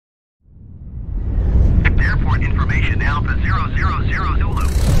Information Alpha 000 Zulu.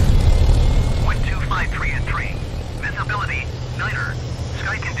 1253 and 3. Visibility, Niner.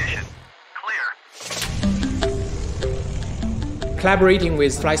 Sky condition, clear. Collaborating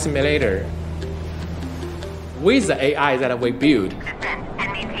with Flight Simulator, with the AI that we build,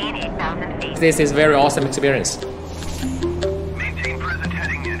 this is a very awesome experience. Maintain present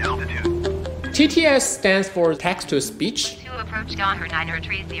heading and altitude. TTS stands for text-to-speech. To approach Donner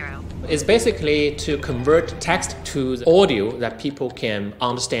 930. It's basically to convert text to the audio that people can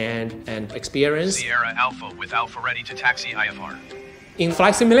understand and experience. Sierra Alpha with Alpha ready to taxi IFR. In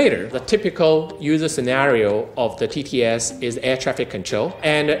Flight Simulator, the typical user scenario of the TTS is air traffic control.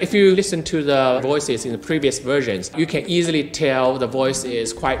 And if you listen to the voices in the previous versions, you can easily tell the voice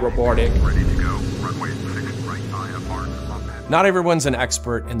is quite robotic. Ready to go. Runway 6 right IFR. Not everyone's an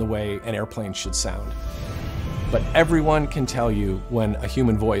expert in the way an airplane should sound. But everyone can tell you when a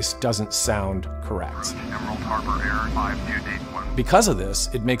human voice doesn't sound correct. Emerald Harbor Air 5281. Because of this,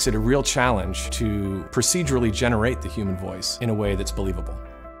 it makes it a real challenge to procedurally generate the human voice in a way that's believable.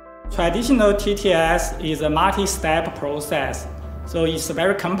 Traditional TTS is a multi-step process, so it's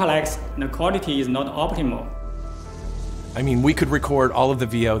very complex and the quality is not optimal. I mean, we could record all of the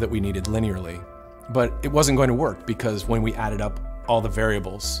VO that we needed linearly, but it wasn't going to work because when we added up all the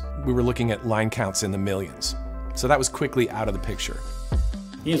variables, we were looking at line counts in the millions. So that was quickly out of the picture.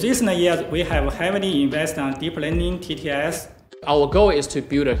 In recent years, we have heavily invested on deep learning TTS. Our goal is to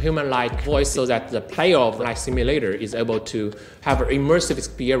build a human-like voice so that the player of Flight Simulator is able to have an immersive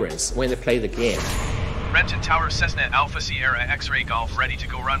experience when they play the game. Renton Tower Cessna Alpha Sierra X-Ray Golf ready to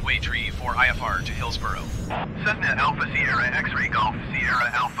go runway 34 IFR to Hillsborough. Cessna Alpha Sierra X-Ray Golf Sierra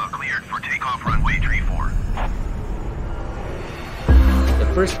Alpha cleared for takeoff runway 34. The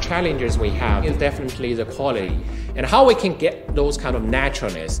first challenges we have is definitely the quality and how we can get those kind of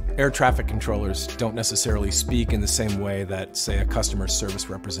naturalness. Air traffic controllers don't necessarily speak in the same way that, say, a customer service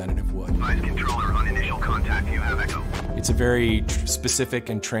representative would. Advise controller on initial contact, you have echo. It's a very specific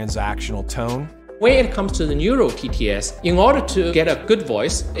and transactional tone. When it comes to the neural TTS, in order to get a good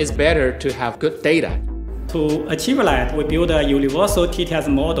voice, it's better to have good data. To achieve that, we built a universal TTS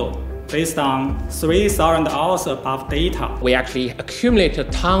model based on 3,000 hours above data. We actually accumulated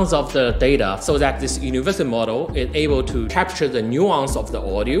tons of the data so that this universal model is able to capture the nuance of the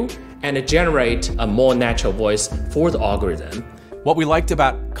audio and generate a more natural voice for the algorithm. What we liked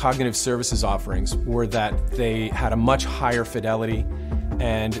about cognitive services offerings were that they had a much higher fidelity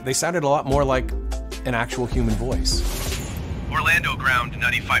and they sounded a lot more like an actual human voice. Orlando Ground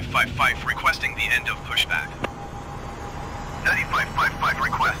 9555 requesting the end of pushback. 9555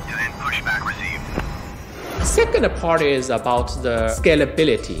 request to end pushback received. The second part is about the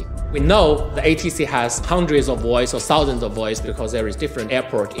scalability. We know the ATC has hundreds of voice or thousands of voice because there is different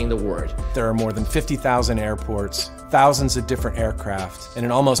airports in the world. There are more than 50,000 airports, thousands of different aircraft, and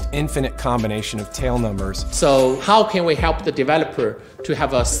an almost infinite combination of tail numbers. So how can we help the developer to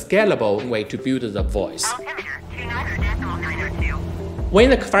have a scalable way to build the voice? Altimeter 29.902. When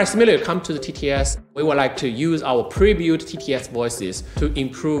the Flight Simulator comes to the TTS, we would like to use our pre-built TTS voices to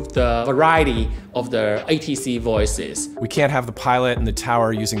improve the variety of the ATC voices. We can't have the pilot and the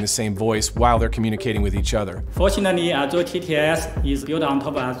tower using the same voice while they're communicating with each other. Fortunately, Azure TTS is built on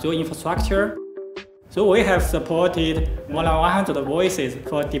top of Azure infrastructure. So we have supported more than 100 voices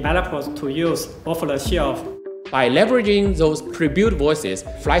for developers to use off the shelf. By leveraging those pre-built voices,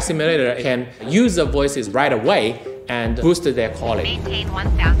 Flight Simulator can use the voices right away and boost their quality. Maintain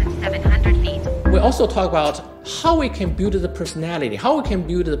 1,700 feet. We also talk about how we can build the personality, how we can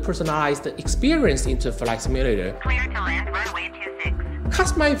build the personalized experience into Flight Simulator. Clear to land runway 26.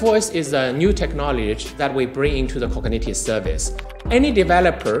 Customized voice is a new technology that we bring into the cognitive service. Any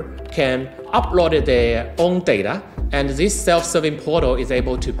developer can upload their own data, and this self-serving portal is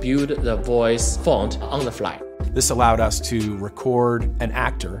able to build the voice font on the fly. This allowed us to record an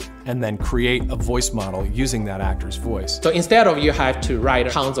actor and then create a voice model using that actor's voice. So instead of you have to write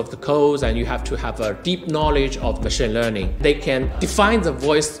tons of the codes and you have to have a deep knowledge of machine learning, they can define the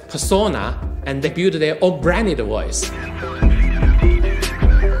voice persona and they build their own branded voice. 10,000 feet of 50 to 6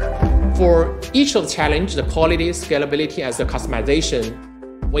 million. For each of the challenge, the quality, scalability, and the customization,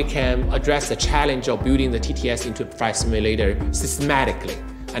 we can address the challenge of building the TTS into Flight Simulator systematically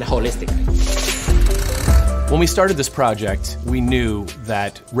and holistically. When we started this project, we knew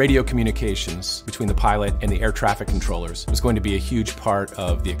that radio communications between the pilot and the air traffic controllers was going to be a huge part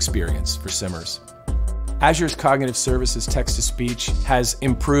of the experience for simmers. Azure's cognitive services text-to-speech has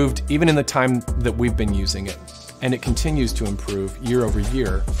improved even in the time that we've been using it, and it continues to improve year over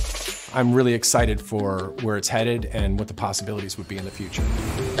year. I'm really excited for where it's headed and what the possibilities would be in the future.